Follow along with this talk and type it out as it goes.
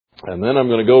And then I'm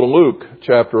going to go to Luke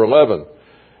chapter 11.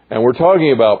 And we're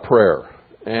talking about prayer.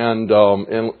 And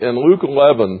in Luke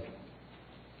 11,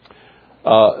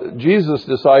 Jesus'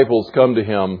 disciples come to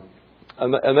him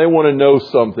and they want to know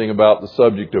something about the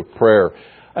subject of prayer.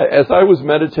 As I was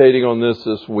meditating on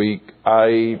this week,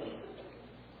 I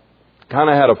kind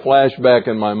of had a flashback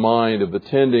in my mind of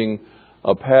attending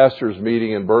a pastor's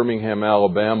meeting in Birmingham,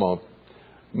 Alabama,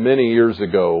 many years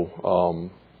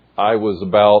ago. I was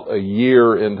about a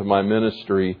year into my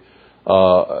ministry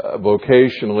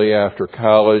vocationally after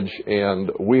college,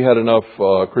 and we had enough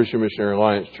Christian Missionary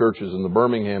Alliance churches in the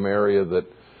Birmingham area that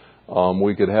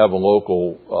we could have a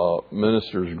local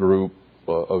ministers group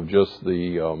of just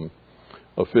the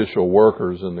official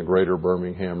workers in the greater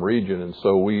Birmingham region. And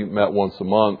so we met once a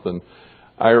month, and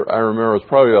I remember it was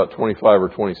probably about 25 or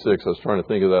 26. I was trying to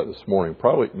think of that this morning.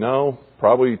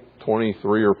 Probably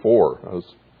 23 or 4. I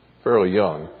was fairly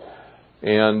young.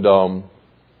 And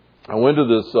I went to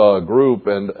this group,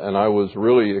 and I was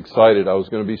really excited. I was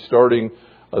going to be starting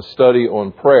a study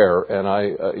on prayer, and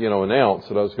I announced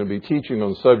that I was going to be teaching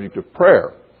on the subject of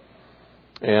prayer.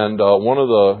 And one of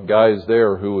the guys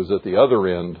there who was at the other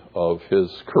end of his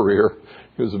career,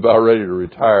 he was about ready to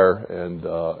retire,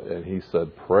 and he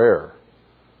said, prayer.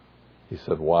 He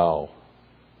said, wow.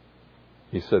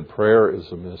 He said, prayer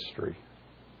is a mystery.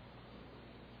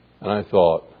 And I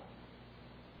thought,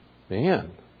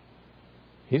 man,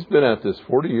 he's been at this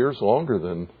 40 years longer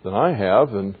than I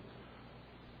have, and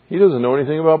he doesn't know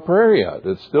anything about prayer yet.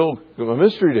 It's still a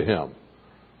mystery to him.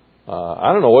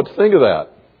 I don't know what to think of that.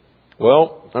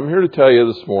 Well, I'm here to tell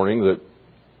you this morning that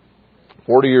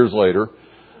 40 years later,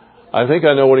 I think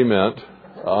I know what he meant.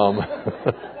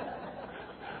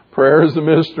 Prayer is a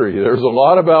mystery. There's a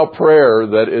lot about prayer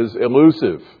that is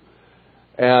elusive.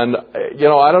 And,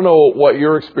 I don't know what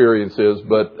your experience is,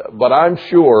 but I'm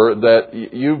sure that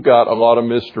you've got a lot of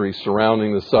mystery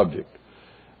surrounding the subject.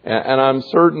 And I'm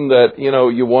certain that,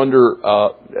 you wonder,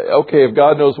 okay, if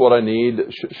God knows what I need,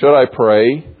 should I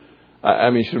pray?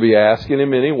 Should I be asking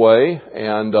Him anyway?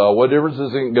 And what difference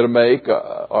is it going to make?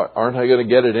 Aren't I going to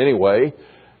get it anyway?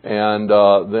 And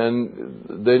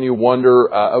then you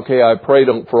wonder, okay, I prayed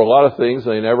for a lot of things,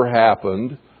 they never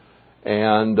happened.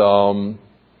 And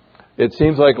it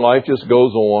seems like life just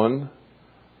goes on.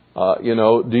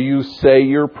 Do you say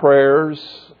your prayers?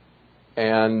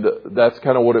 And that's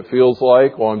kind of what it feels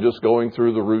like. Well, I'm just going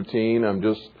through the routine. I'm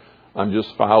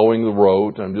just following the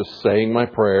rote. I'm just saying my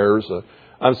prayers.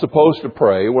 I'm supposed to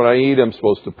pray. When I eat, I'm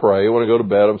supposed to pray. When I go to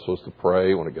bed, I'm supposed to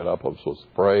pray. When I get up, I'm supposed to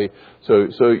pray. So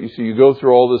you go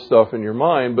through all this stuff in your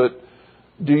mind, but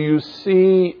do you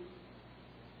see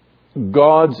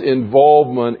God's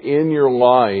involvement in your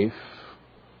life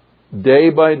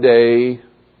day by day,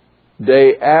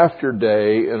 day after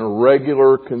day, in a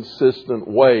regular, consistent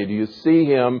way? Do you see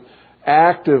Him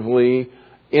actively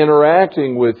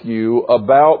interacting with you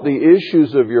about the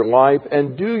issues of your life?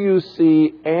 And do you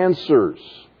see answers?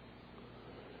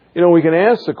 We can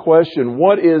ask the question,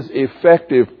 what is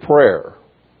effective prayer?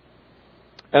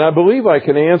 And I believe I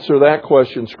can answer that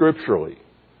question scripturally.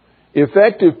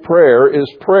 Effective prayer is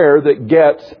prayer that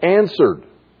gets answered.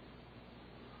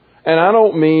 And I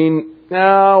don't mean,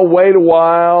 wait a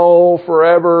while,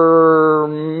 forever,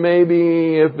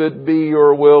 maybe if it be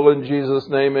your will in Jesus'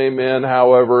 name, amen.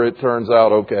 However, it turns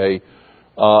out okay.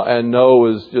 And no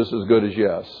is just as good as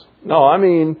yes.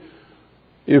 No,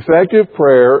 effective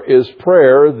prayer is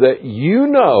prayer that you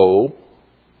know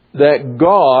that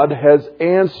God has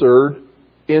answered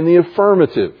in the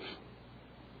affirmative.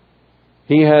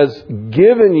 He has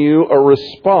given you a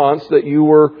response that you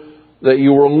were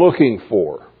looking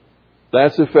for.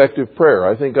 That's effective prayer.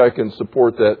 I think I can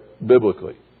support that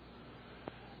biblically.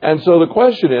 And so the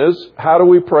question is, how do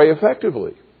we pray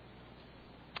effectively?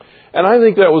 And I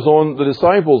think that was on the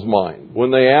disciples' mind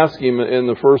when they asked Him in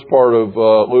the first part of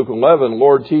Luke 11,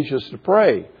 Lord, teach us to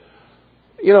pray.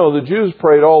 The Jews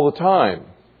prayed all the time.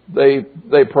 They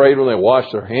prayed when they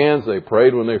washed their hands. They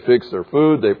prayed when they fixed their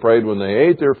food. They prayed when they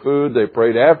ate their food. They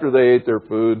prayed after they ate their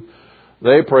food.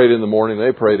 They prayed in the morning.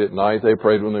 They prayed at night. They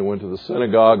prayed when they went to the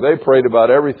synagogue. They prayed about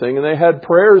everything. And they had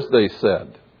prayers, they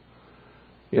said.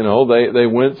 They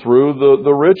went through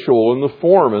the ritual and the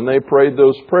form, and they prayed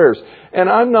those prayers. And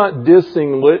I'm not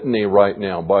dissing litany right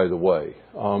now, by the way.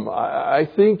 I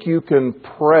think you can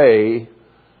pray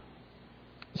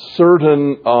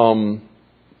certain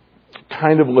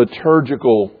kind of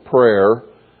liturgical prayer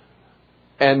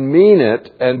and mean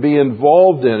it and be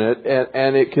involved in it,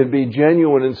 and it can be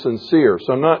genuine and sincere.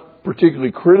 So I'm not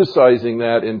particularly criticizing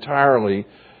that entirely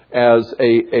as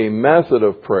a method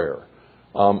of prayer.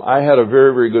 I had a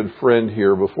very, very good friend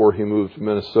here before he moved to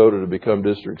Minnesota to become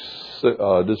district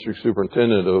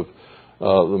superintendent of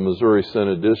the Missouri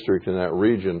Synod District in that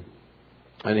region.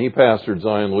 And he pastored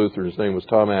Zion Lutheran. His name was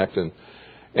Tom Acton.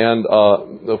 And,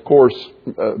 of course,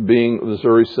 being the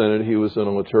Missouri Synod, he was in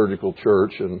a liturgical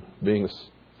church. And being a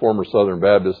former Southern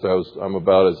Baptist, I'm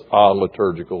about as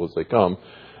liturgical as they come.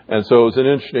 And so it was an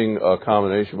interesting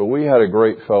combination. But we had a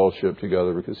great fellowship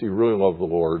together because he really loved the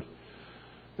Lord.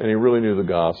 And he really knew the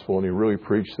gospel, and he really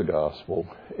preached the gospel.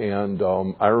 And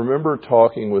I remember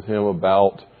talking with him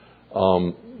about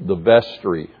the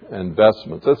vestry and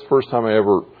vestments. That's the first time I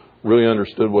ever really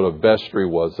understood what a vestry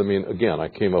was. I mean, again, I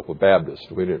came up with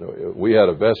Baptist. We didn't know. We had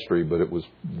a vestry, but it was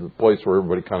the place where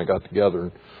everybody kind of got together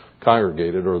and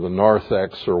congregated, or the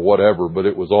narthex or whatever, but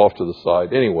it was off to the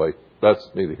side. Anyway, that's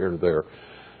neither here nor there.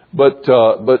 But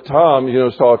Tom,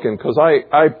 was talking, because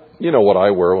I you know what I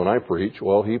wear when I preach.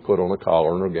 Well, he put on a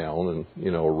collar and a gown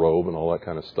and, a robe and all that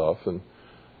kind of stuff. And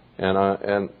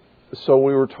so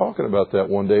we were talking about that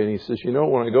one day, and he says,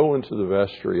 when I go into the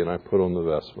vestry and I put on the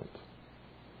vestment,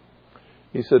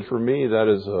 he said, for me, that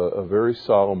is a very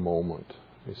solemn moment.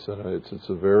 He said, it's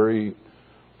a very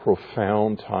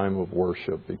profound time of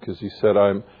worship, because he said,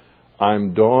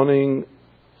 I'm donning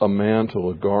a mantle,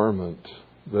 a garment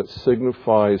that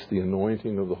signifies the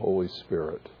anointing of the Holy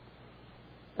Spirit.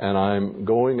 And I'm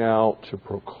going out to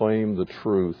proclaim the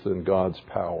truth and God's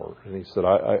power. And he said,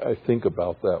 I think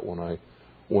about that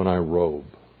when I robe.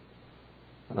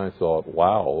 And I thought,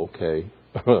 wow, okay.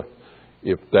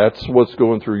 If that's what's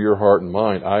going through your heart and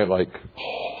mind, I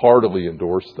heartily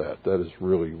endorse that. That is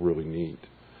really, really neat.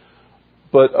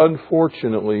 But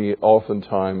unfortunately,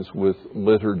 oftentimes with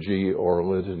liturgy or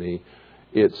litany,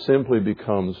 it simply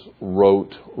becomes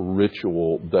rote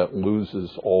ritual that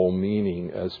loses all meaning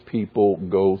as people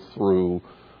go through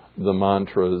the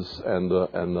mantras and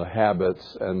the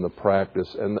habits and the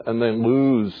practice, and they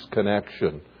lose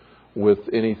connection with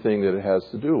anything that it has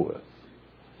to do with.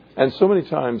 And so many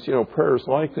times, prayer is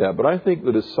like that. But I think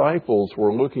the disciples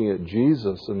were looking at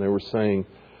Jesus and they were saying,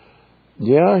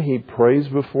 yeah, he prays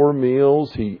before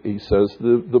meals. He says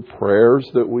the prayers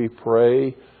that we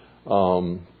pray.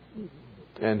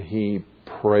 And he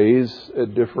prays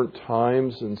at different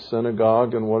times in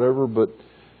synagogue and whatever, but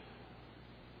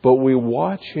we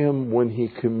watch him when he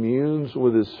communes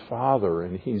with his Father,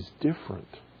 and he's different.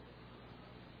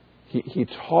 He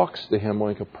talks to him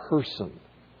like a person.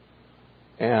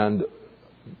 And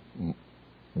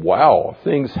wow,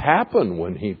 things happen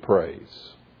when he prays.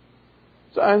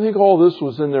 So I think all this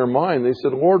was in their mind. They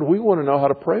said, Lord, we want to know how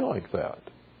to pray like that.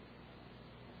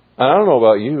 And I don't know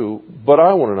about you, but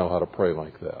I want to know how to pray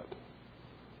like that.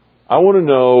 I want to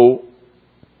know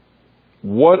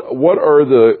what are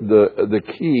the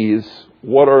keys,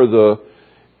 what are the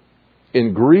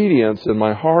ingredients in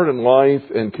my heart and life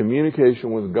and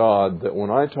communication with God that when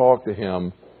I talk to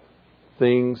Him,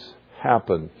 things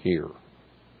happen here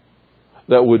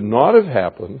that would not have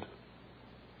happened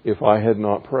if I had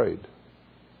not prayed.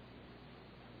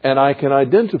 And I can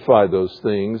identify those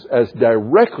things as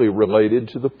directly related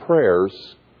to the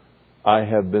prayers I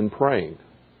have been praying.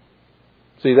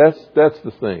 See, that's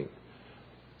the thing.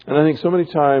 And I think so many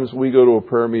times we go to a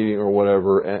prayer meeting or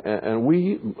whatever, and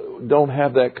we don't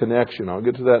have that connection. I'll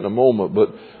get to that in a moment,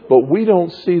 but we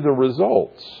don't see the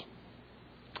results.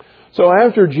 So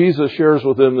after Jesus shares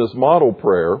with them this model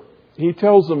prayer, He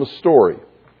tells them a story.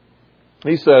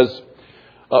 He says,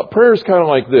 prayer is kind of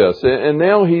like this. And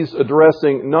now He's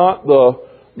addressing not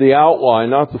the outline,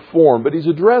 not the form, but He's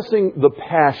addressing the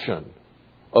passion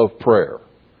of prayer.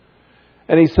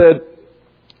 And He said,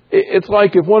 it's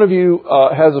like if one of you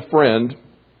has a friend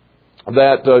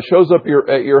that shows up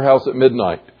at your house at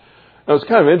midnight. Now, it's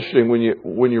kind of interesting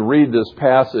when you read this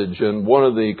passage, and one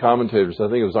of the commentators, I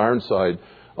think it was Ironside,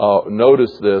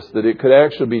 noticed this, that it could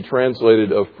actually be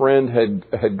translated, a friend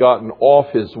had gotten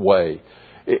off his way.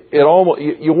 It almost,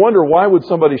 you wonder, why would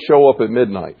somebody show up at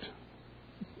midnight?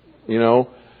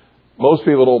 Most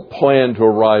people don't plan to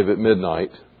arrive at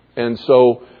midnight. And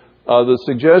so the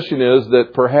suggestion is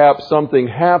that perhaps something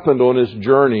happened on his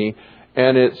journey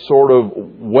and it sort of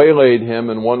waylaid him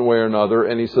in one way or another.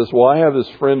 And he says, well, I have this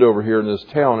friend over here in this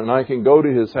town, and I can go to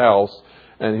his house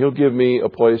and he'll give me a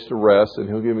place to rest and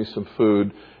he'll give me some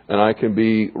food and I can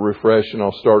be refreshed and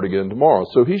I'll start again tomorrow.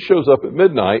 So he shows up at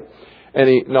midnight and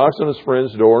he knocks on his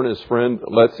friend's door, and his friend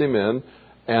lets him in.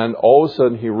 And all of a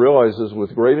sudden he realizes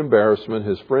with great embarrassment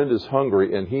his friend is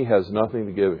hungry and he has nothing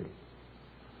to give him.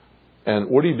 And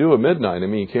what do you do at midnight? I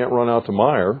mean, you can't run out to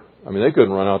Meijer. I mean, they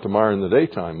couldn't run out to Meijer in the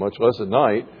daytime, much less at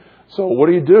night. So what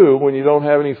do you do when you don't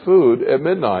have any food at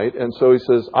midnight? And so he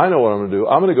says, I know what I'm going to do.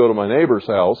 I'm going to go to my neighbor's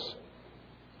house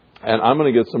and I'm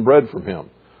going to get some bread from him.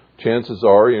 Chances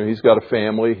are, he's got a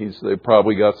family. They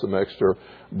probably got some extra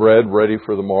bread ready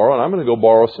for the morrow, and I'm going to go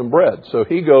borrow some bread. So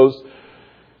he goes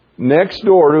next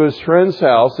door to his friend's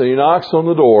house, and he knocks on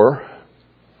the door,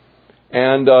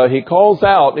 and he calls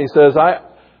out, and he says,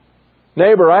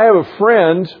 "Neighbor, I have a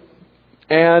friend,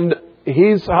 and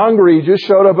he's hungry. He just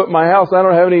showed up at my house. I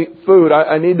don't have any food.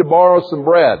 I need to borrow some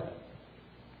bread."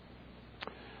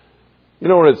 You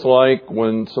know what it's like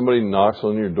when somebody knocks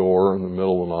on your door in the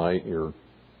middle of the night.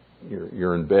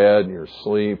 You're in bed and you're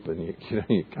asleep, and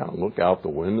you kind of look out the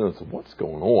window and say, "What's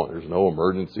going on?" There's no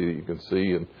emergency that you can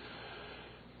see, and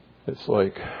it's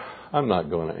like, I'm not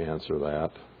going to answer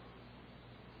that.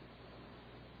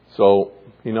 So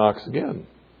he knocks again.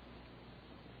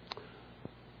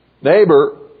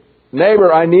 Neighbor,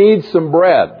 I need some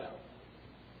bread.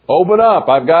 Open up.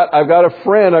 I've got a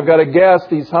friend. I've got a guest.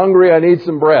 He's hungry. I need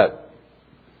some bread.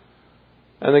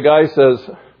 And the guy says,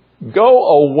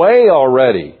 "Go away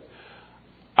already.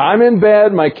 I'm in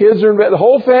bed. My kids are in bed. The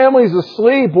whole family's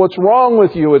asleep. What's wrong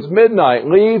with you? It's midnight.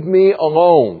 Leave me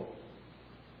alone."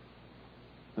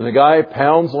 And the guy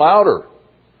pounds louder.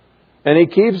 And he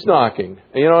keeps knocking.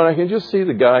 And I can just see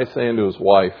the guy saying to his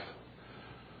wife,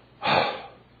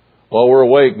 "Well, we're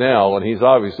awake now, and he's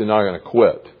obviously not going to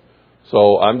quit.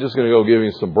 So I'm just going to go give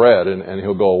him some bread, and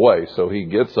he'll go away." So he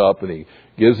gets up and he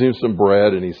gives him some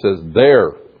bread, and he says,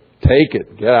 "There, take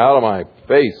it. Get out of my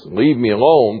face. Leave me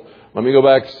alone. Let me go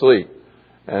back to sleep."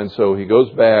 And so he goes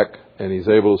back, and he's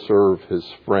able to serve his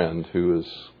friend who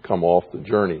has come off the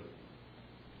journey.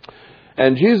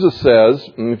 And Jesus says,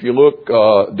 and if you look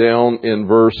down in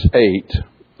verse 8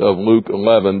 of Luke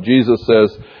 11, Jesus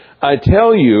says, "I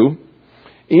tell you,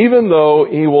 even though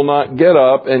he will not get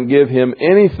up and give him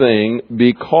anything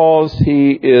because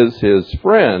he is his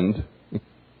friend,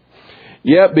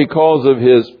 yet because of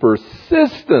his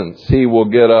persistence, he will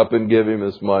get up and give him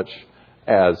as much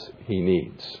as he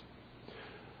needs."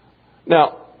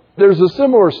 Now, there's a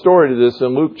similar story to this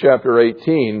in Luke chapter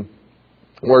 18,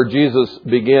 where Jesus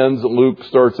begins. Luke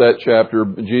starts that chapter.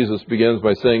 Jesus begins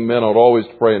by saying, "Men ought always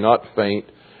to pray and not faint."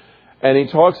 And he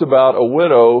talks about a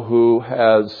widow who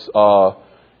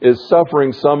is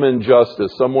suffering some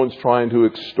injustice. Someone's trying to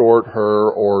extort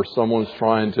her, or someone's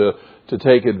trying to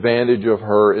take advantage of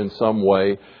her in some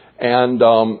way. And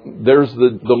there's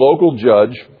the local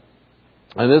judge.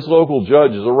 And this local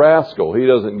judge is a rascal. He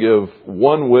doesn't give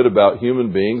one whit about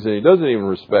human beings, and he doesn't even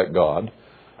respect God.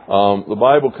 The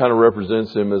Bible kind of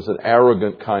represents him as an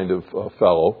arrogant kind of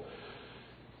fellow.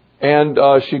 And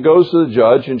she goes to the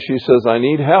judge and she says, "I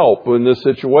need help in this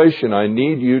situation. I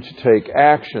need you to take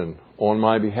action on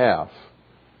my behalf."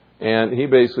 And he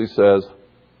basically says,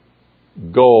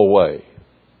 "Go away."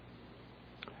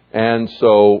 And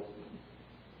so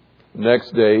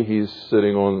next day he's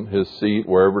sitting on his seat,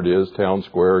 wherever it is, town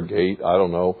square, gate, I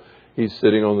don't know. He's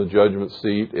sitting on the judgment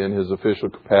seat in his official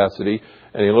capacity.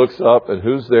 And he looks up, and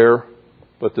who's there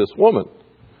but this woman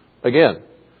again?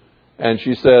 And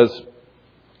she says,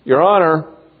 "Your Honor,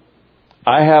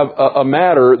 I have a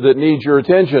matter that needs your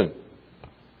attention."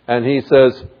 And he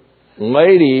says,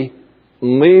 "Lady,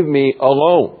 leave me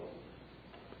alone."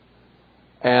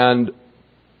 And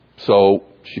so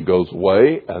she goes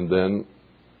away, and then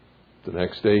the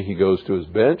next day he goes to his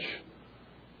bench,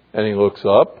 and he looks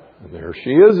up, and there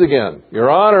she is again. "Your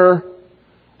Honor,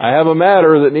 I have a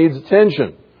matter that needs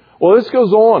attention." Well, this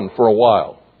goes on for a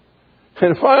while.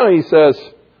 And finally he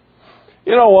says,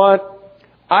 "You know what?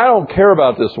 I don't care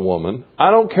about this woman. I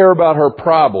don't care about her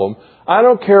problem. I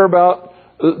don't care about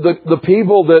the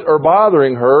people that are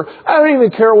bothering her. I don't even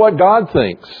care what God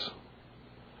thinks.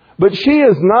 But she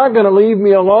is not going to leave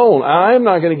me alone. I'm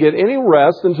not going to get any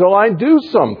rest until I do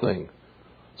something.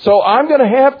 So I'm going to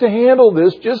have to handle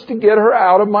this just to get her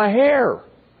out of my hair."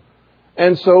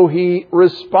 And so he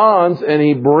responds, and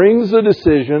he brings a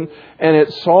decision, and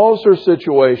it solves her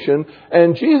situation.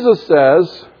 And Jesus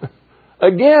says,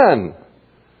 again,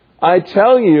 "I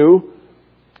tell you,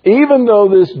 even though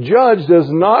this judge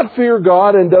does not fear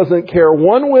God and doesn't care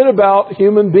one whit about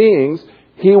human beings,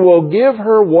 he will give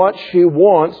her what she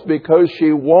wants because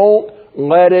she won't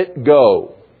let it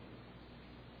go."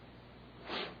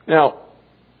 Now,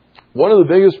 one of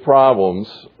the biggest problems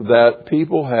that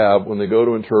people have when they go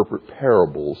to interpret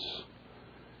parables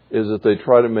is that they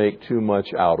try to make too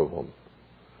much out of them.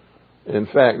 In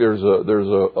fact, there's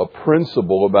a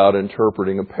principle about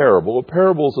interpreting a parable. A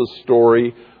parable is a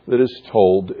story that is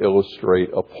told to illustrate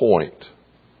a point,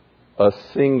 a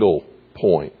single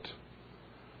point.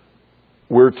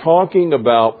 We're talking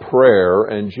about prayer,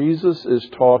 and Jesus is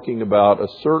talking about a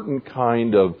certain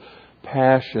kind of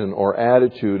passion or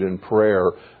attitude in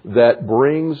prayer that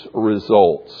brings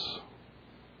results.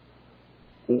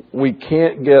 We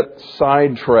can't get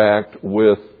sidetracked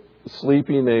with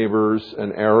sleepy neighbors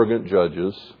and arrogant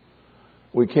judges.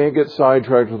 We can't get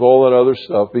sidetracked with all that other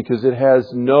stuff because it has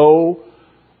no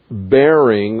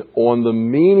bearing on the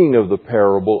meaning of the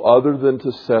parable other than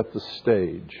to set the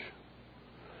stage.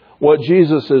 What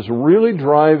Jesus is really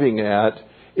driving at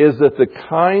is that the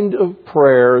kind of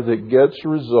prayer that gets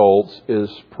results is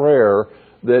prayer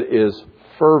that is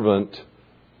fervent,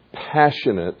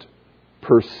 passionate,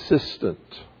 persistent.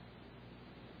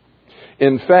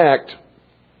 In fact,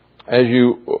 as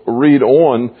you read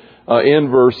on in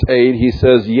verse 8, he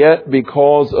says, "Yet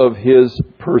because of his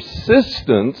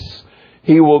persistence,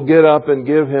 he will get up and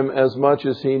give him as much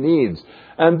as he needs."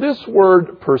 And this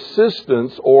word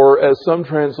persistence, or as some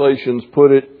translations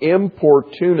put it,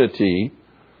 importunity,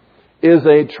 is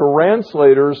a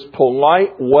translator's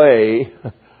polite way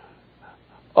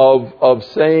of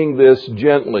saying this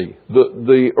gently.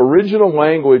 The original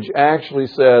language actually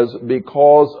says,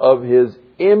 because of his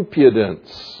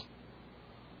impudence.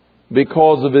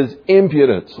 Because of his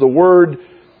impudence. The word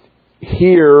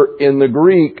here in the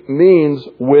Greek means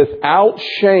without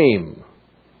shame,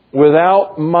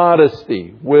 without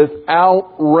modesty,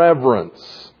 without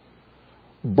reverence,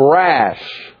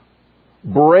 brash,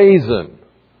 brazen,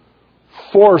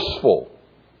 forceful,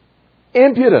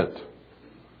 impudent.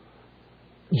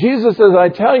 Jesus says, I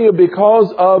tell you,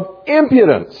 because of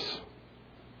impudence,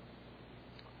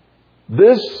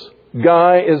 this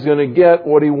guy is going to get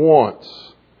what he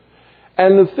wants.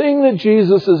 And the thing that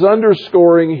Jesus is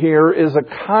underscoring here is a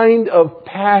kind of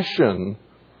passion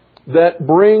that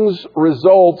brings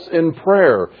results in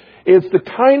prayer. It's the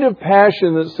kind of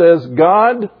passion that says,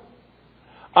 God,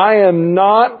 I am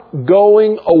not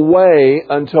going away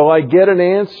until I get an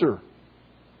answer.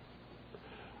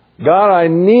 God, I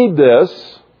need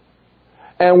this,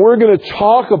 and we're going to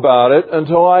talk about it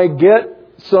until I get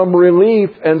some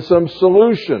relief and some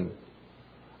solution.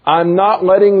 I'm not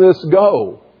letting this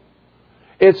go.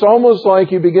 It's almost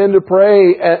like you begin to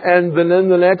pray, and then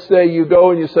the next day you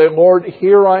go and you say, Lord,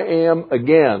 here I am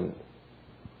again.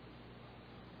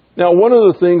 Now, one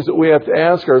of the things that we have to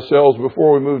ask ourselves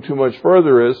before we move too much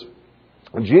further is,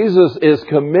 Jesus is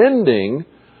commending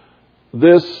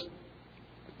this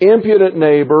impudent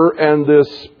neighbor and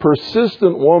this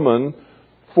persistent woman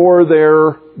for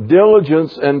their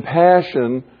diligence and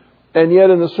passion. And yet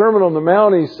in the Sermon on the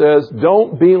Mount, he says,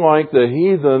 don't be like the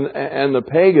heathen and the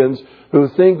pagans who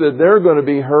think that they're going to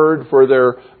be heard for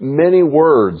their many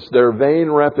words, their vain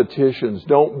repetitions.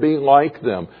 Don't be like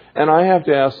them. And I have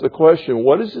to ask the question,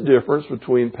 what is the difference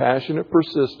between passionate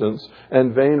persistence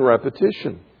and vain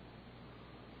repetition?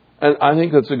 And I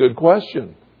think that's a good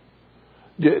question.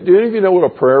 Do any of you know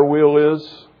what a prayer wheel is?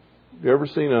 Have you ever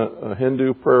seen a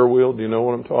Hindu prayer wheel? Do you know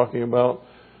what I'm talking about?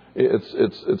 It's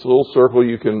a little circle.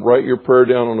 You can write your prayer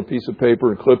down on a piece of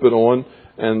paper and clip it on,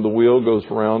 and the wheel goes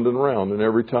round and round. And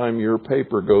every time your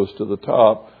paper goes to the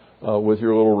top with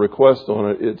your little request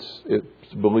on it,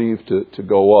 it's believed to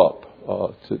go up,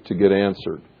 to get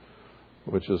answered,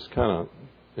 which is kind of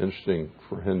interesting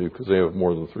for Hindu because they have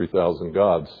more than 3,000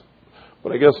 gods.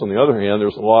 But I guess on the other hand,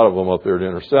 there's a lot of them up there to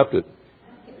intercept it.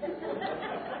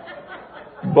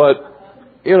 But,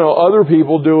 other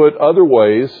people do it other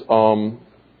ways. Some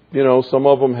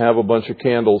of them have a bunch of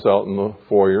candles out in the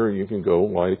foyer. You can go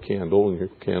light a candle and your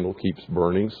candle keeps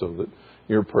burning so that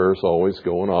your prayer's always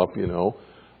going up,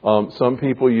 Some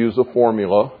people use a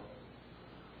formula.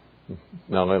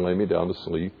 Now I lay me down to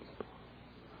sleep.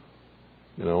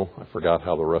 I forgot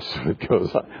how the rest of it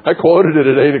goes. I quoted it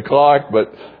at 8 o'clock,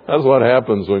 but that's what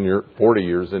happens when you're 40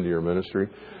 years into your ministry.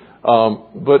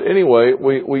 But anyway,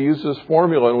 we use this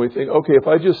formula and we think, okay, if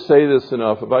I just say this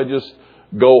enough, if I just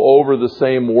go over the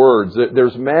same words,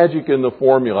 there's magic in the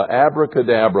formula,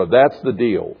 abracadabra, that's the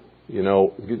deal.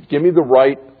 Give me the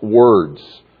right words.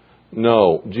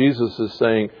 No, Jesus is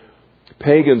saying,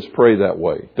 pagans pray that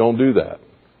way. Don't do that.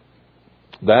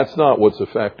 That's not what's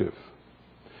effective.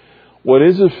 What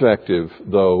is effective,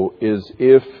 though, is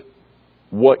if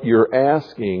what you're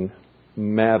asking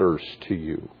matters to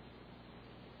you.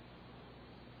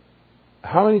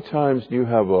 How many times do you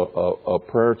have a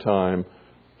prayer time,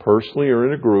 personally or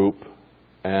in a group,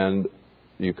 and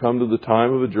you come to the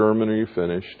time of adjournment or you're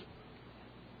finished,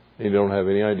 and you don't have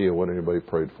any idea what anybody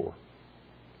prayed for?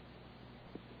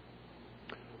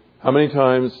 How many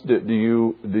times do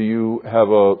you have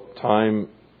a time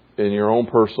in your own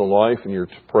personal life and you're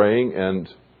praying and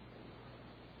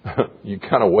you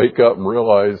kind of wake up and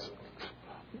realize,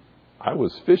 I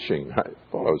was fishing. I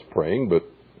thought I was praying, but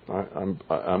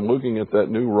I'm looking at that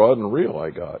new rod and reel I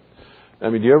got. I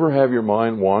mean, do you ever have your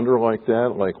mind wander like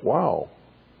that? Like, wow.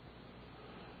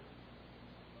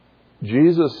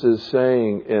 Jesus is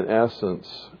saying, in essence,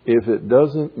 if it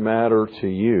doesn't matter to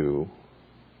you,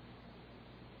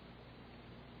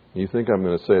 you think I'm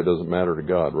going to say it doesn't matter to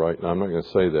God, right? No, I'm not going to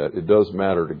say that. It does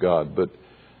matter to God,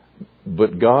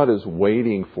 but God is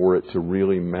waiting for it to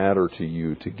really matter to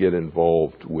you, to get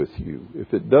involved with you.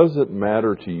 If it doesn't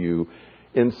matter to you,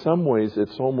 in some ways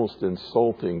it's almost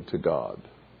insulting to God.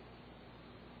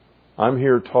 I'm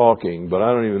here talking, but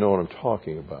I don't even know what I'm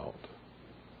talking about.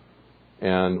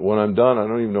 And when I'm done, I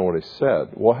don't even know what I said.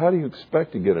 Well, how do you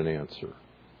expect to get an answer?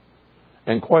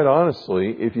 And quite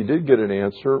honestly, if you did get an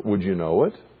answer, would you know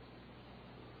it?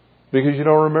 Because you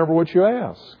don't remember what you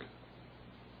asked.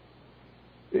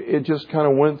 It just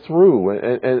kind of went through.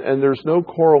 And there's no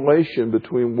correlation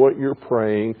between what you're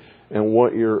praying and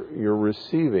what you're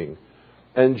receiving.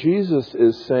 And Jesus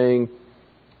is saying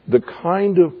the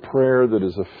kind of prayer that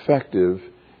is effective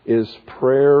is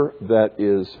prayer that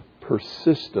is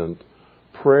persistent,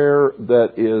 prayer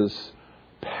that is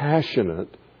passionate,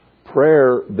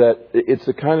 prayer that it's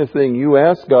the kind of thing you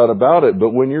ask God about it, but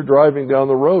when you're driving down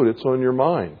the road, it's on your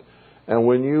mind. And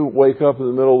when you wake up in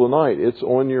the middle of the night, it's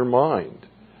on your mind.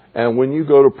 And when you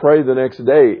go to pray the next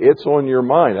day, it's on your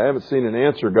mind. I haven't seen an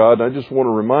answer, God, and I just want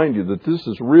to remind you that this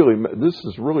is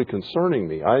really concerning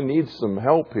me. I need some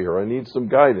help here. I need some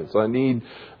guidance. I need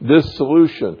this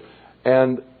solution.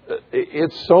 And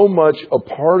it's so much a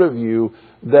part of you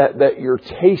that you're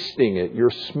tasting it,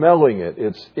 you're smelling it.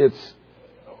 It's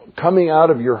coming out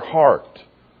of your heart.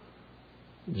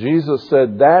 Jesus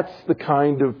said that's the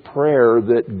kind of prayer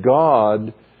that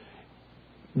God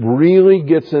really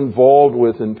gets involved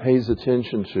with and pays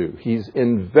attention to. He's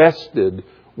invested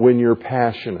when you're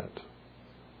passionate.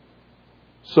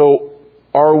 So,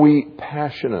 are we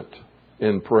passionate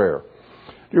in prayer?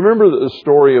 Do you remember the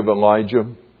story of Elijah?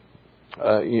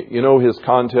 You know his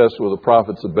contest with the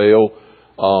prophets of Baal.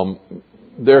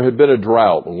 There had been a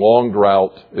drought, a long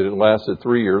drought. It had lasted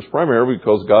 3 years, primarily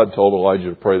because God told Elijah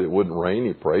to pray that it wouldn't rain.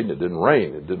 He prayed and it didn't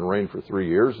rain. It didn't rain for 3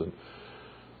 years. And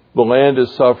the land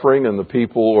is suffering and the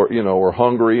people are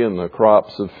hungry and the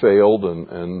crops have failed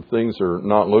and things are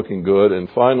not looking good. And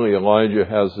finally Elijah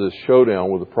has this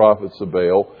showdown with the prophets of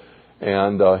Baal.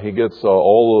 And he gets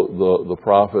all the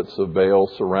prophets of Baal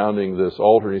surrounding this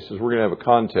altar. And he says, we're going to have a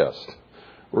contest.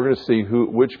 We're going to see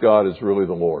which God is really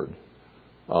the Lord.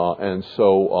 And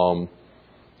so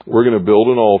we're going to build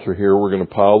an altar here. We're going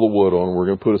to pile the wood on. We're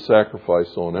going to put a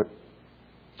sacrifice on it.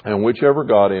 And whichever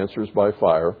God answers by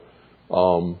fire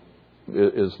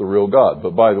is the real God.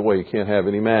 But by the way, you can't have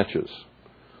any matches.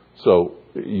 So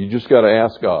you just got to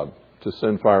ask God to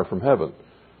send fire from heaven.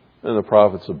 And the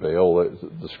prophets of Baal,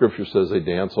 the scripture says they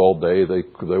dance all day, they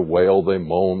wail, they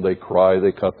moan, they cry,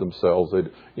 they cut themselves.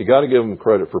 You got to give them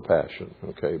credit for passion,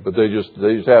 okay? But they just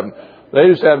happen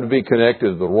to be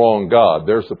connected to the wrong God.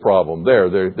 There's the problem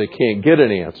there. They can't get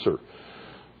an answer.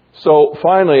 So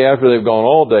finally, after they've gone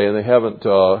all day and they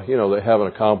haven't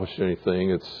accomplished anything,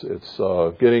 it's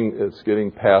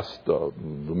getting past the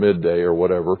midday or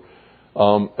whatever.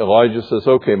 Elijah says,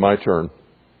 "Okay, my turn."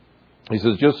 He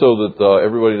says, just so that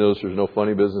everybody knows there's no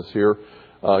funny business here,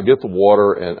 get the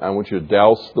water and I want you to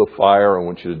douse the fire. I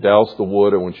want you to douse the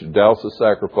wood. I want you to douse the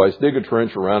sacrifice. Dig a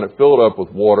trench around it. Fill it up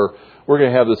with water. We're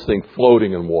going to have this thing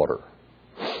floating in water.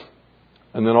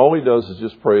 And then all he does is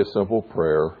just pray a simple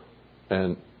prayer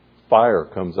and fire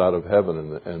comes out of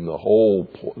heaven and the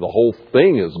whole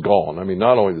thing is gone. I mean,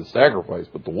 not only the sacrifice,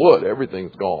 but the wood,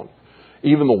 everything's gone.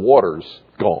 Even the water's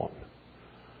gone.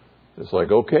 It's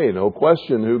like, okay, no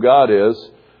question who God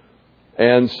is.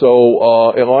 And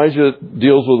so Elijah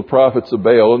deals with the prophets of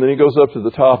Baal, and then he goes up to the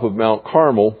top of Mount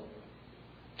Carmel,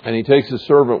 and he takes his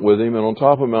servant with him, and on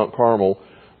top of Mount Carmel,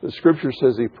 the scripture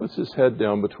says he puts his head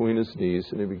down between his knees,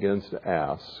 and he begins to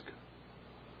ask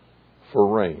for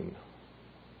rain.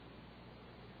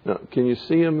 Now, can you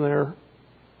see him there?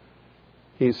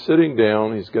 He's sitting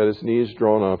down, he's got his knees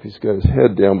drawn up, he's got his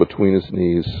head down between his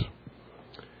knees,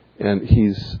 and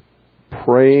he's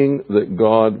praying that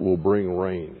God will bring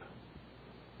rain.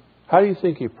 How do you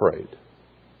think he prayed?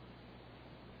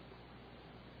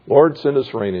 Lord, send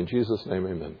us rain in Jesus' name,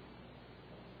 amen.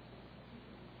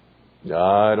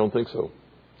 I don't think so.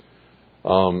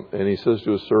 And he says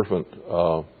to his servant,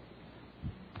 go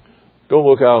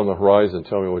look out on the horizon and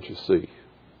tell me what you see.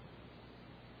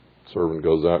 The servant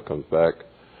goes out, comes back.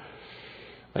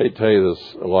 I hate to tell you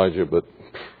this, Elijah, but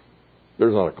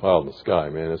there's not a cloud in the sky,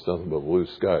 man. It's nothing but blue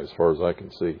sky as far as I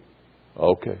can see.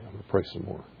 Okay, I'm going to pray some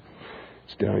more.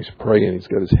 He's down, he's praying, he's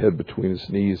got his head between his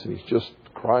knees, and he's just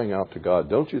crying out to God.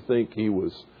 Don't you think he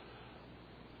was...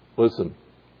 Listen,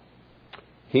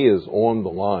 he is on the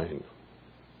line.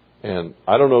 And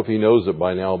I don't know if he knows it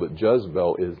by now, but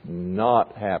Jezebel is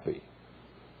not happy.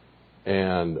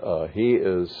 And he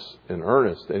is in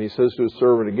earnest. And he says to his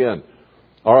servant again,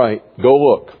 all right, go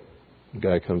look. The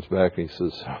guy comes back and he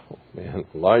says, oh, man,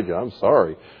 Elijah, I'm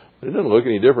sorry. It doesn't look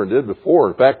any different than it did before.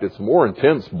 In fact, it's more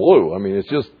intense blue. I mean, it's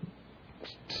just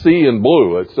sea and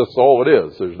blue. It's just all it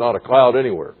is. There's not a cloud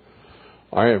anywhere.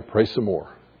 All right, pray some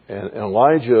more. And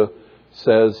Elijah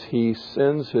says he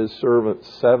sends his servant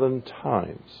 7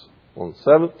 times. On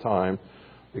the 7th time,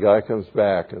 the guy comes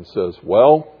back and says,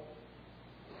 well,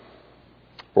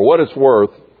 for what it's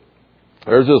worth,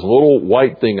 there's this little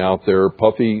white thing out there,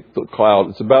 puffy cloud.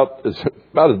 It's about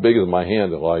as big as my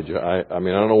hand, Elijah. I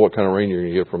mean, I don't know what kind of rain you're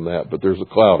going to get from that, but there's a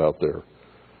cloud out there.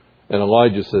 And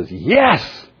Elijah says,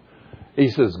 yes! He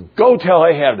says, go tell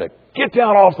Ahab to get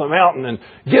down off the mountain and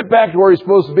get back to where he's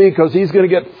supposed to be, because he's going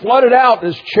to get flooded out in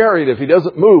his chariot if he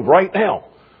doesn't move right now.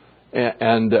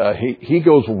 And he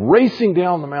goes racing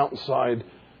down the mountainside,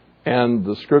 and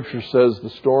the Scripture says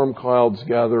the storm clouds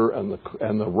gather and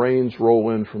the rains roll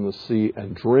in from the sea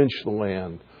and drench the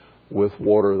land with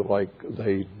water like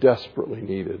they desperately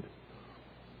needed.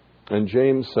 And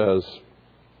James says,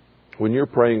 when you're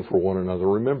praying for one another,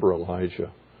 remember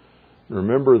Elijah.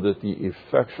 Remember that the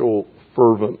effectual,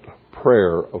 fervent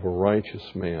prayer of a righteous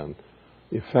man,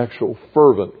 the effectual,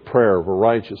 fervent prayer of a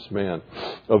righteous man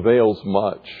avails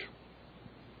much.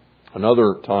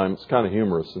 Another time, it's kind of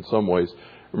humorous in some ways.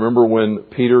 Remember when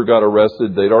Peter got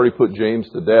arrested, they'd already put James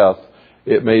to death.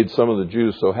 It made some of the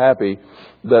Jews so happy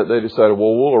that they decided,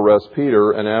 well, we'll arrest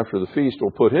Peter, and after the feast,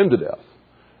 we'll put him to death.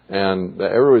 And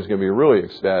everybody's going to be really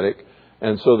ecstatic.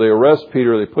 And so they arrest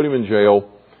Peter, they put him in jail,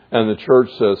 and the church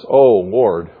says, oh,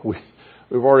 Lord, we've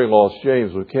already lost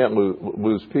James. We can't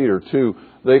lose Peter, too.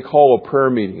 They call a prayer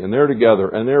meeting, and they're together,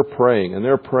 and they're praying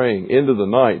into the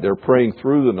night. They're praying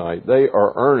through the night. They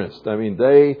are earnest. I mean,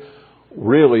 they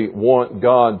really want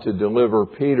God to deliver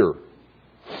Peter.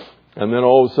 And then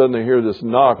all of a sudden they hear this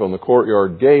knock on the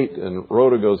courtyard gate, and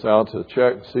Rhoda goes out to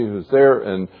check to see who's there,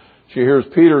 and she hears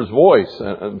Peter's voice.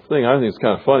 And the thing I think is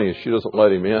kind of funny is she doesn't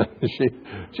let him in.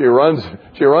 She runs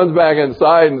back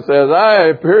inside and says,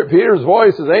 "Hi, Peter's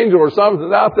voice, his angel or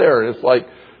something's out there." And it's like,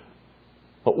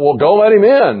 well, go let him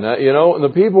in, And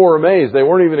the people were amazed. They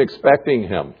weren't even expecting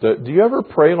him. Do you ever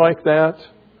pray like that?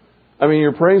 I mean,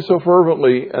 you're praying so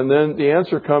fervently, and then the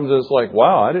answer comes, and it's like,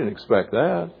 wow, I didn't expect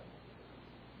that.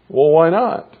 Well, why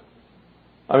not?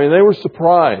 I mean, they were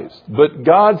surprised. But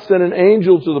God sent an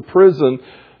angel to the prison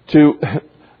to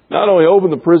not only open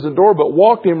the prison door, but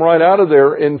walked him right out of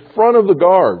there in front of the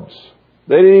guards.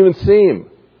 They didn't even see him.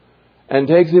 And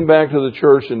takes him back to the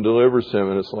church and delivers him.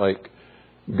 And it's like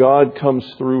God comes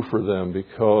through for them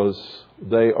because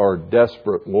they are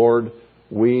desperate. Lord,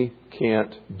 we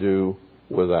can't do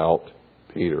without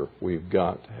Peter. We've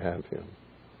got to have him.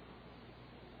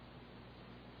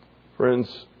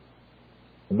 Friends,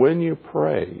 when you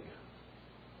pray,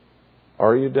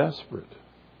 are you desperate?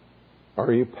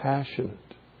 Are you passionate?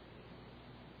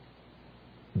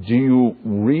 Do you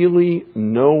really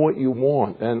know what you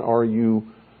want? And are you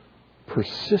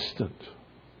persistent?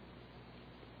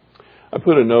 I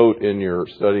put a note in your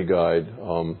study guide,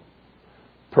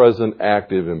 present,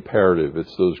 active, imperative.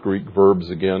 It's those Greek verbs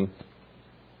again.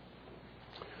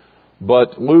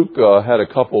 But Luke had a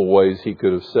couple of ways he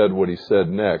could have said what he said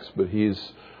next, but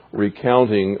he's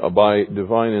recounting by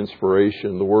divine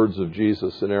inspiration the words of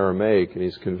Jesus in Aramaic, and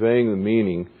he's conveying the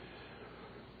meaning.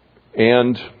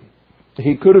 And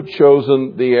he could have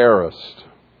chosen the aorist.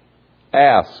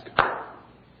 Ask,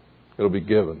 it'll be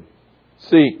given.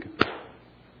 Seek,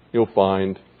 you'll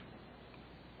find.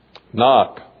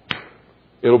 Knock,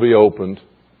 it'll be opened.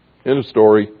 End of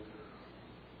story.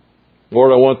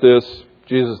 Lord, I want this.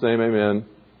 Jesus' name, amen.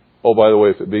 Oh, by the way,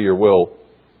 if it be your will,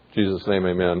 Jesus' name,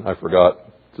 amen. I forgot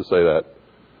to say that.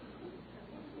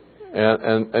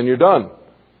 And you're done.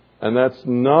 And that's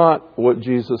not what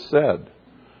Jesus said.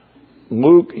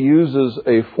 Luke uses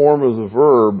a form of the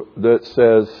verb that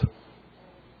says,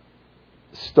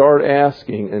 start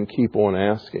asking and keep on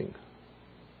asking.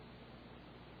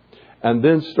 And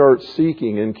then start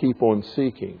seeking and keep on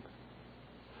seeking.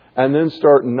 And then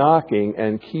start knocking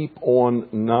and keep on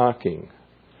knocking.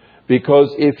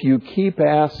 Because if you keep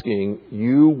asking,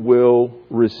 you will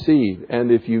receive.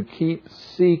 And if you keep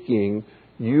seeking,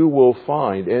 you will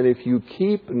find. And if you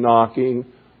keep knocking,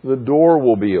 the door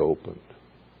will be opened.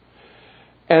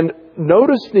 And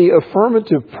notice the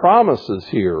affirmative promises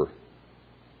here.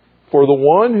 For the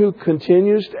one who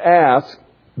continues to ask,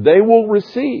 they will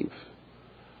receive.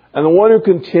 And the one who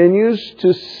continues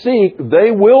to seek,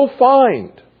 they will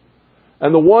find.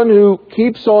 And the one who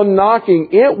keeps on knocking,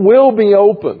 it will be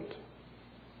opened.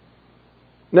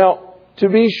 Now, to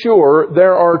be sure,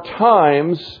 there are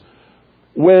times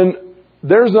when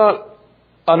there's not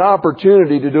an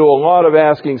opportunity to do a lot of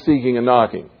asking, seeking, and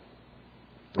knocking.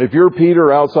 If you're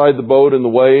Peter outside the boat in the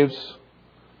waves,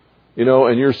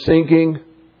 and you're sinking,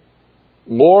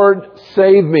 Lord,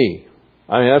 save me.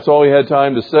 I mean, that's all he had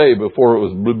time to say before it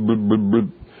was blub, blub, blub,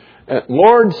 blub.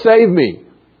 Lord, save me.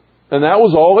 And that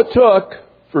was all it took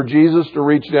for Jesus to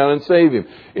reach down and save him.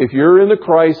 If you're in the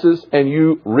crisis and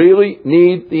you really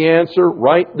need the answer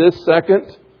right this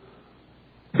second,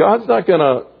 God's not going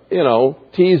to,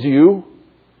 tease you.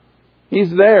 He's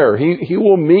there. He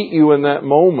will meet you in that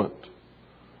moment.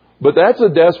 But that's a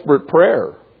desperate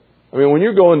prayer. I mean, when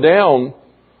you're going down,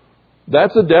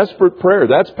 that's a desperate prayer.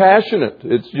 That's passionate.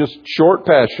 It's just short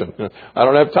passion. I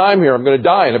don't have time here. I'm going to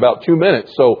die in about 2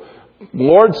 minutes. So,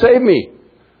 Lord, save me.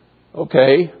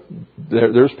 Okay,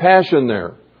 there's passion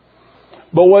there.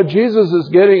 But what Jesus is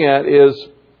getting at is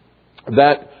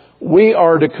that we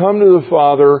are to come to the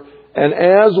Father, and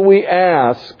as we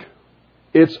ask,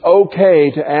 it's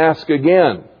okay to ask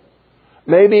again.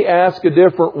 Maybe ask a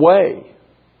different way.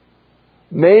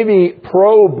 Maybe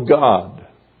probe God.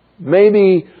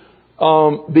 Maybe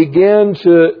begin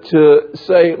to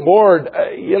say, Lord,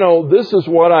 this is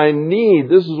what I need.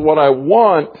 This is what I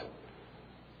want.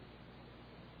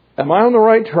 Am I on the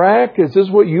right track? Is this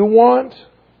what you want?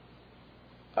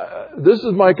 This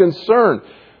is my concern.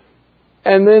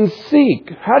 And then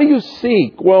seek. How do you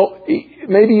seek? Well,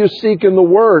 maybe you seek in the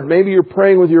Word. Maybe you're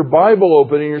praying with your Bible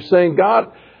open and you're saying,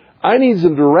 God, I need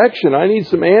some direction. I need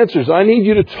some answers. I need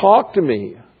you to talk to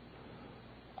me.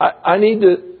 I need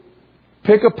to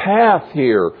pick a path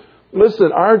here.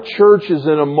 Listen, our church is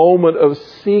in a moment of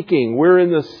seeking. We're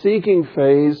in the seeking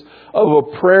phase of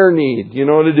a prayer need. You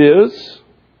know what it is?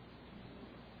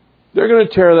 They're going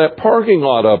to tear that parking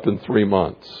lot up in 3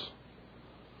 months.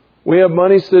 We have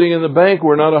money sitting in the bank.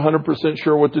 We're not 100%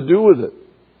 sure what to do with it.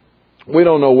 We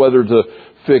don't know whether to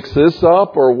fix this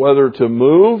up or whether to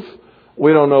move.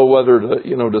 We don't know whether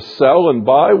to sell and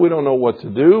buy. We don't know what to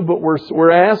do, but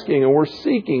we're asking and we're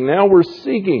seeking. Now we're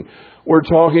seeking. We're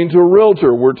talking to a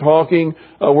realtor. We're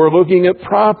looking at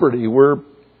property. We're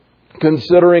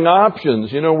considering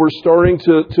options. We're starting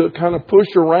to kind of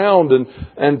push around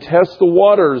and test the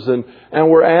waters, and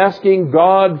we're asking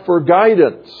God for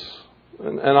guidance.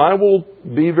 And I will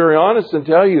be very honest and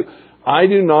tell you, I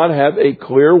do not have a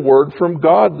clear word from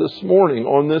God this morning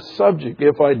on this subject.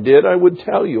 If I did, I would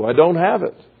tell you. I don't have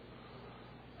it.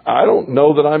 I don't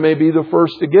know that I may be the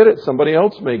first to get it. Somebody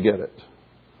else may get it.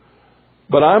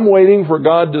 But I'm waiting for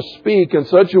God to speak in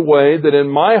such a way that in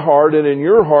my heart and in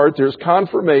your heart, there's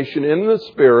confirmation in the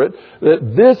Spirit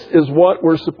that this is what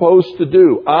we're supposed to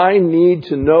do. I need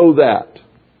to know that.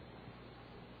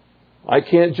 I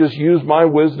can't just use my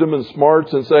wisdom and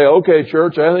smarts and say, okay,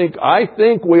 church, I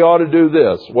think we ought to do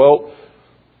this. Well,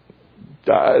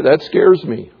 that scares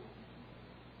me.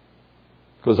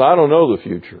 Because I don't know the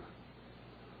future.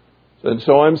 And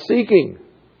so I'm seeking.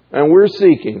 And we're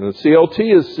seeking. The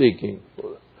CLT is seeking.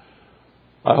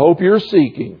 I hope you're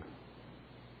seeking.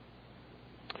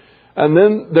 And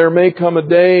then there may come a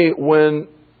day when,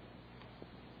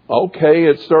 okay,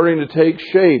 it's starting to take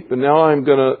shape, and now I'm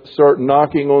going to start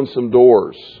knocking on some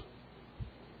doors.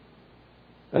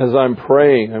 As I'm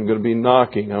praying, I'm going to be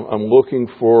knocking. I'm looking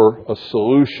for a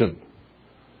solution.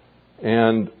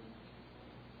 And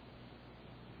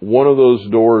one of those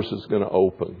doors is going to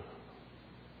open.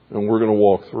 And we're going to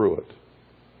walk through it.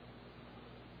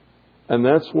 And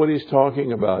that's what he's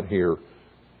talking about here.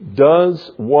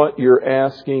 Does what you're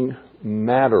asking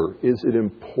matter? Is it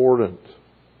important?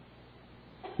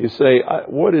 You say,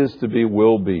 what is to be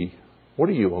will be? What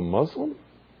are you, a Muslim?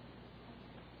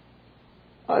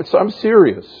 I'm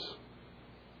serious.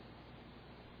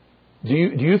 Do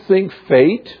you think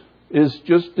fate is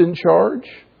just in charge?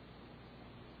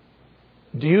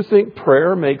 Do you think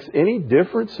prayer makes any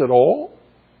difference at all?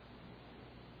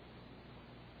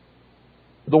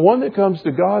 The one that comes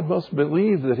to God must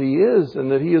believe that He is,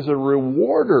 and that He is a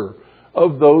rewarder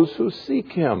of those who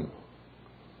seek Him.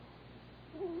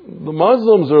 The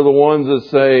Muslims are the ones that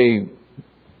say,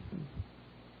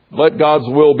 let God's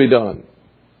will be done.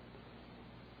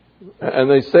 And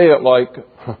they say it like,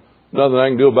 nothing I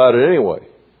can do about it anyway.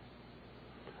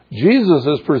 Jesus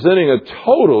is presenting a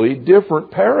totally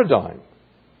different paradigm.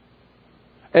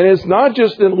 And it's not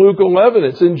just in Luke 11.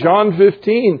 It's in John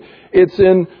 15. It's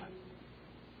in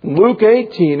Luke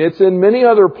 18. It's in many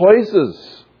other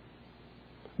places.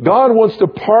 God wants to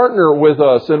partner with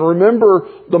us. And remember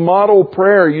the model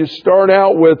prayer. You start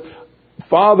out with,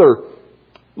 Father,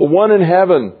 the one in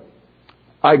heaven,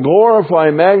 I glorify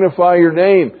and magnify your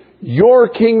name. Your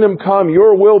kingdom come,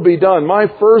 your will be done. My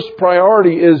first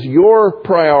priority is your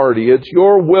priority. It's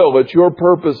your will, it's your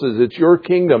purposes, it's your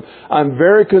kingdom. I'm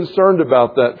very concerned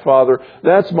about that, Father.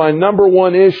 That's my number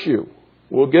one issue.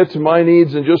 We'll get to my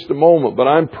needs in just a moment, but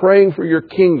I'm praying for your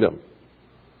kingdom.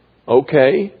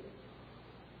 Okay?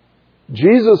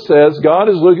 Jesus says God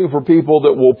is looking for people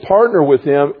that will partner with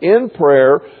Him in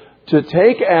prayer to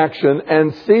take action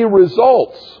and see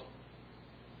results.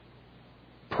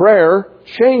 Prayer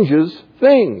changes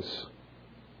things.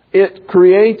 It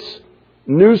creates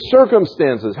new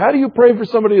circumstances. How do you pray for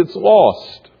somebody that's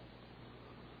lost?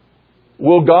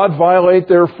 Will God violate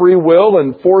their free will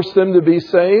and force them to be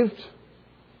saved?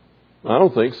 I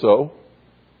don't think so.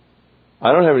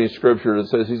 I don't have any scripture that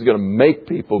says He's going to make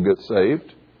people get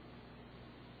saved.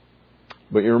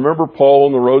 But you remember Paul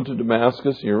on the road to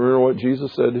Damascus? You remember what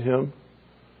Jesus said to him?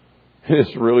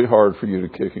 It's really hard for you to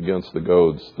kick against the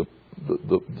goads, the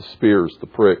spears, the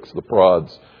pricks, the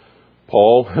prods.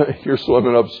 Paul, you're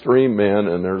swimming upstream, man,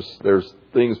 and there's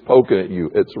things poking at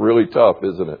you. It's really tough,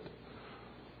 isn't it?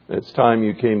 It's time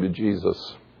you came to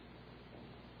Jesus.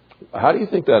 How do you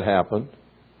think that happened?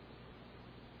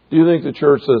 Do you think the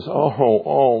church says,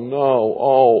 oh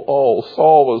no,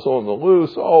 Saul is on the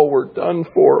loose. Oh, we're done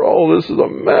for. Oh, this is a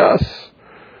mess.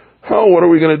 Oh, what are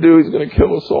we going to do? He's going to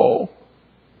kill us all.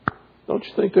 Don't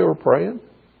you think they were praying?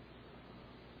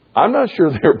 I'm not sure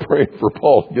they were praying for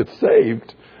Paul to get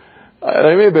saved.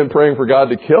 They may have been praying for God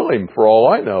to kill him, for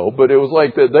all I know. But it was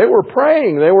like that they were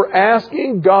praying. They were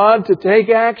asking God to take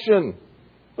action.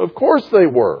 Of course they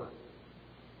were.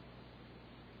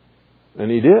 And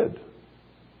He did.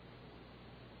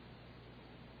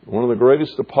 One of the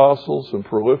greatest apostles and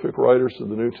prolific writers of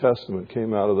the New Testament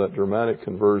came out of that dramatic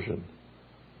conversion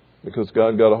because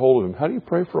God got a hold of him. How do you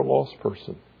pray for a lost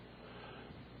person?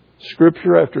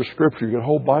 Scripture after Scripture, you get a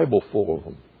whole Bible full of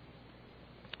them.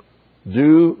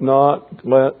 Do not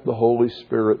let the Holy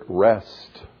Spirit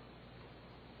rest.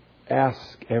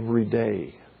 Ask every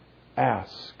day.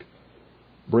 Ask.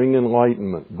 Bring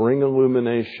enlightenment. Bring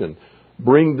illumination.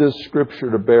 Bring this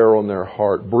Scripture to bear on their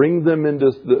heart. Bring them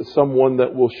into someone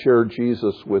that will share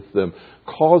Jesus with them.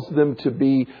 Cause them to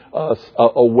be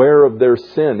aware of their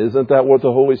sin. Isn't that what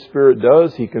the Holy Spirit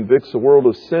does? He convicts the world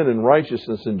of sin and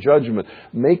righteousness and judgment.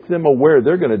 Make them aware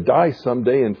they're going to die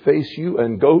someday and face you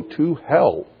and go to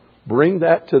hell. Bring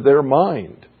that to their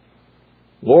mind.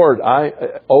 Lord,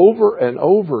 over and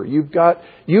over,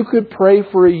 you could pray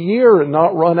for a year and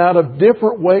not run out of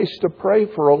different ways to pray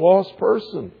for a lost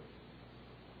person.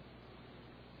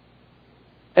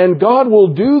 And God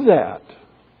will do that.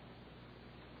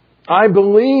 I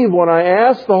believe when I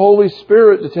ask the Holy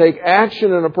Spirit to take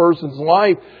action in a person's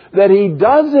life, that He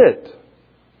does it.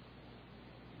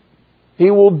 He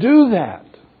will do that.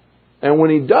 And when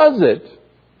He does it,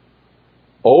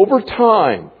 over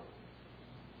time,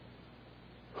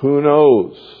 who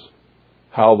knows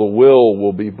how the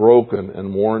will be broken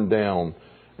and worn down,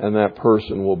 and that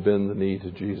person will bend the knee to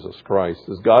Jesus Christ.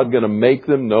 Is God going to make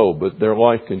them? No, but their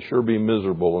life can sure be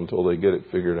miserable until they get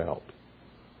it figured out.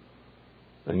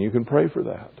 And you can pray for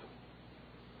that.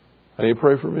 How do you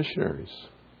pray for missionaries?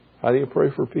 How do you pray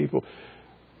for people?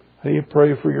 How do you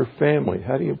pray for your family?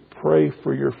 How do you pray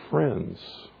for your friends?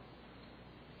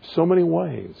 So many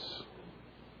ways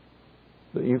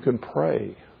that you can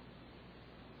pray.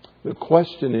 The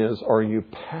question is, are you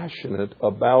passionate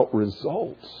about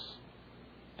results?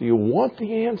 Do you want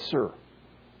the answer?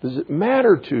 Does it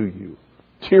matter to you?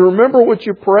 Do you remember what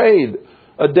you prayed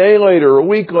a day later, a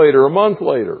week later, a month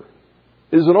later?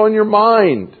 Is it on your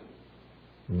mind?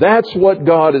 That's what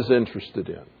God is interested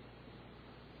in.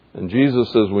 And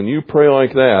Jesus says, when you pray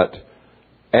like that,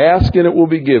 ask and it will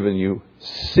be given you,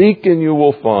 seek and you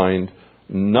will find,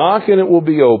 knock and it will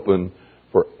be open.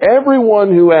 For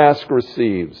everyone who asks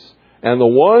receives, and the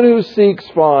one who seeks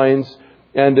finds,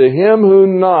 and to him who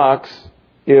knocks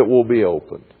it will be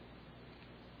opened.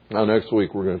 Now next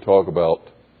week we're going to talk about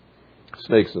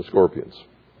snakes and scorpions.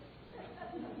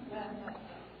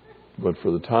 But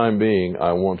for the time being,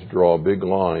 I want to draw a big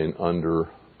line under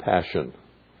passion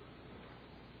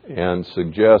and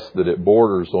suggest that it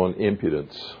borders on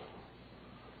impudence,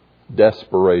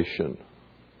 desperation.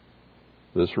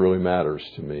 This really matters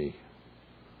to me.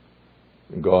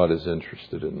 And God is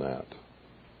interested in that.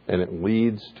 And it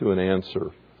leads to an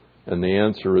answer. And the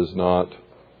answer is not,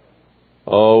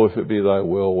 oh, if it be thy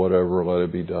will, whatever, let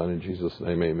it be done in Jesus'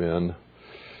 name, amen.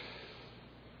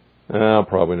 And I'll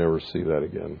probably never see that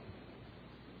again.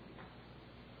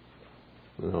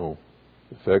 No.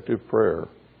 Effective prayer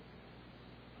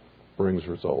brings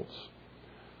results.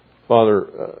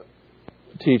 Father,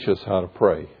 teach us how to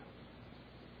pray.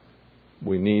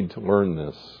 We need to learn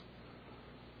this.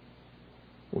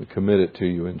 We commit it to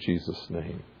you in Jesus'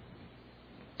 name.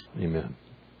 Amen.